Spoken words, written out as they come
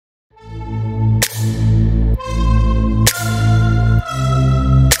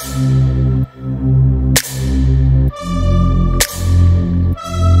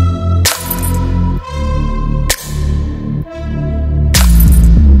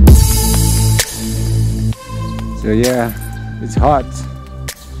So yeah, it's hot.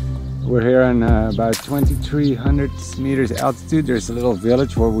 We're here on about 2300 meters altitude. There's a little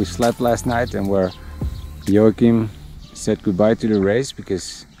village where we slept last night and where Joachim said goodbye to the race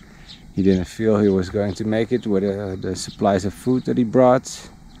because he didn't feel he was going to make it with the supplies of food that he brought,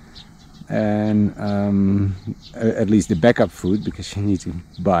 and at least the backup food, because you need to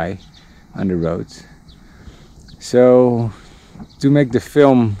buy on the road. So to make the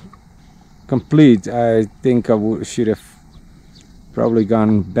film complete, I think I should have probably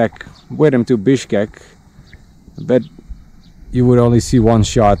gone back with him to Bishkek, but you would only see one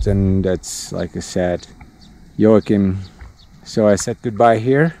shot and that's like a sad Joachim. So I said goodbye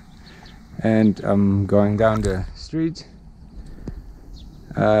here and I'm going down the street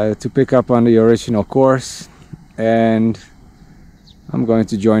to pick up on the original course, and I'm going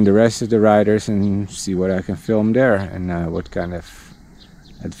to join the rest of the riders and see what I can film there and what kind of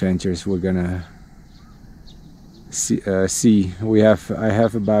adventures we're gonna see. I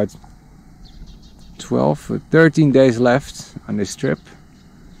have about 12 or 13 days left on this trip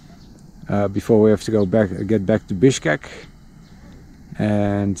before we have to get back to Bishkek,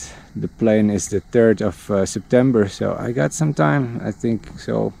 and the plane is the 3rd of September, so I got some time, I think.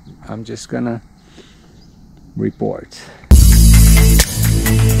 So I'm just gonna report.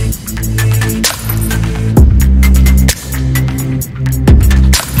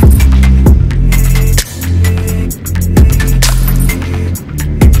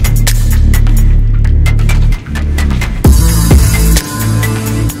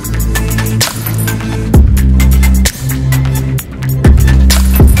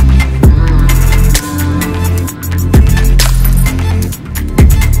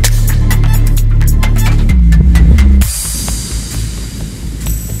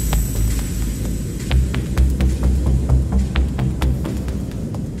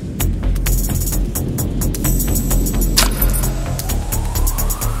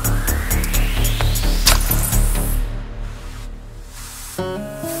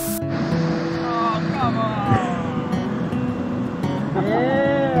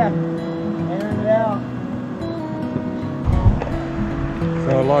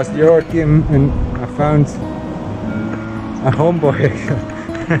 So I lost Joachim and I found a homeboy.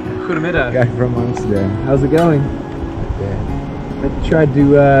 Goedemiddag. Guy from Amsterdam. How's it going? Yeah. I tried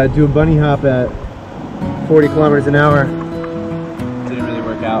to do a bunny hop at 40 kilometers an hour. Didn't really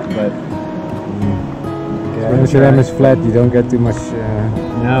work out, but yeah, Amsterdam is flat. You don't get too much.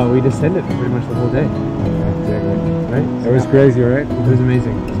 No, we descended for pretty much the whole day. Exactly. Right? It was crazy, right? It was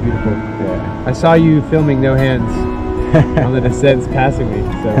amazing. It was beautiful. Yeah. I saw you filming no hands on the descents passing me,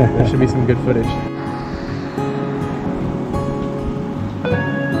 so there should be some good footage.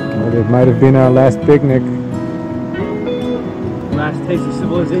 Well, it might have been our last picnic. Last taste of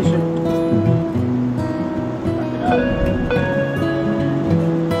civilization.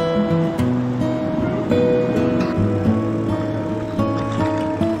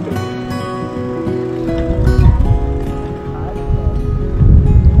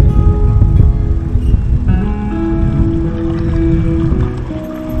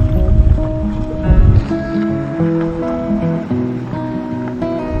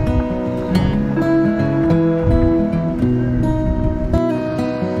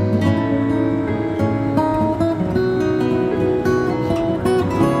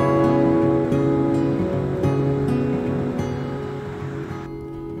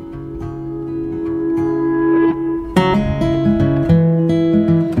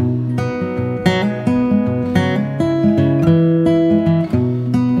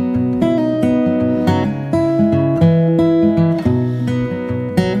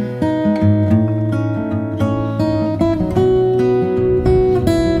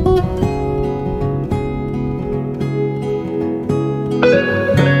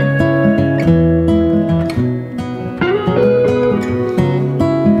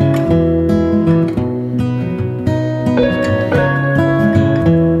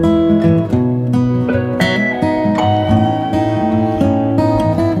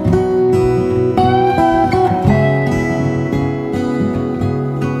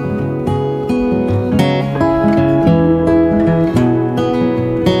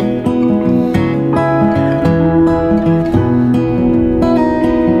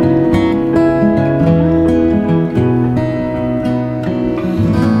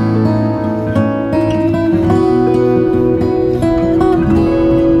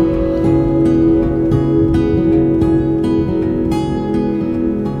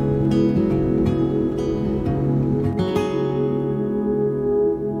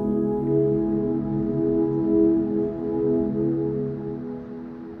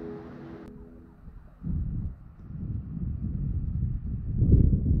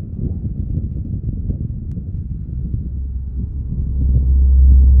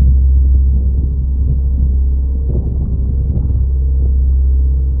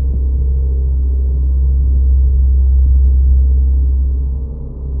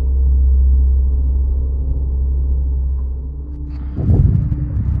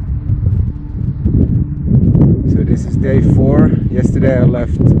 Yesterday I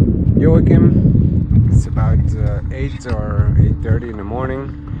left Joachim. It's about 8 or 8:30 in the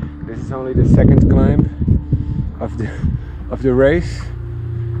morning. This is only the second climb of the race.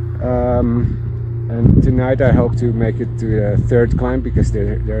 And tonight I hope to make it to the third climb, because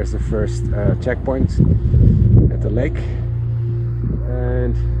there's the first checkpoint at the lake.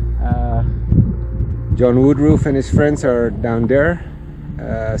 And John Woodroof and his friends are down there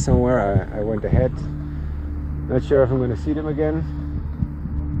somewhere. I went ahead. Not sure if I'm going to see them again.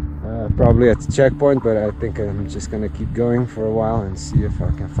 Probably at the checkpoint, but I think I'm just going to keep going for a while and see if I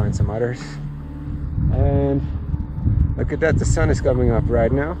can find some others. And look at that, the sun is coming up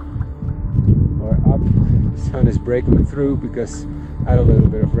right now. Or up. The sun is breaking through because I had a little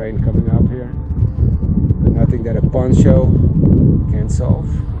bit of rain coming up here. But nothing that a poncho can't solve.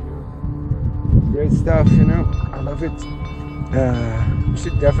 Great stuff, you know, I love it. You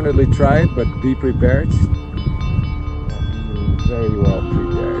should definitely try it, but be prepared. Very well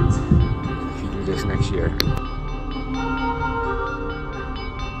prepared if you do this next year.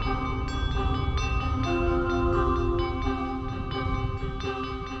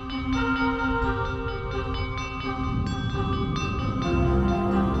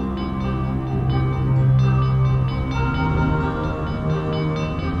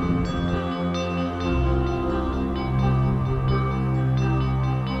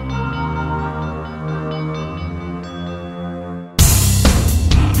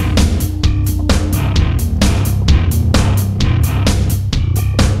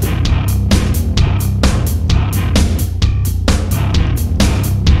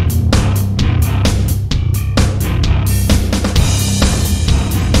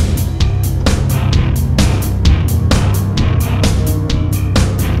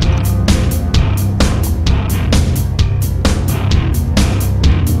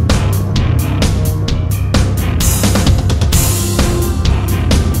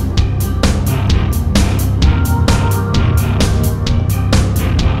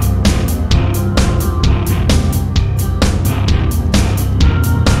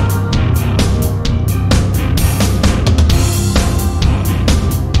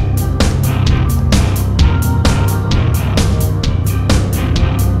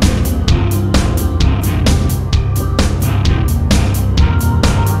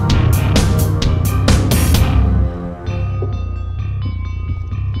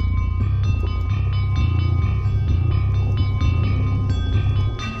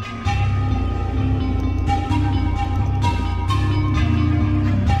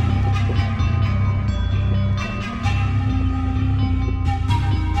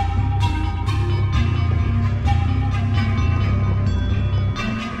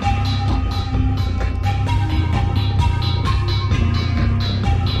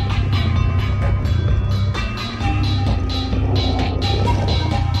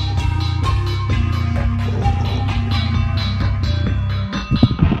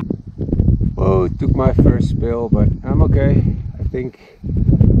 Took my first spill, but I'm okay, I think.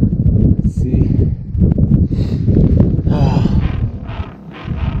 Let's see.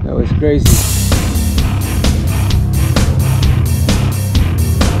 That was crazy.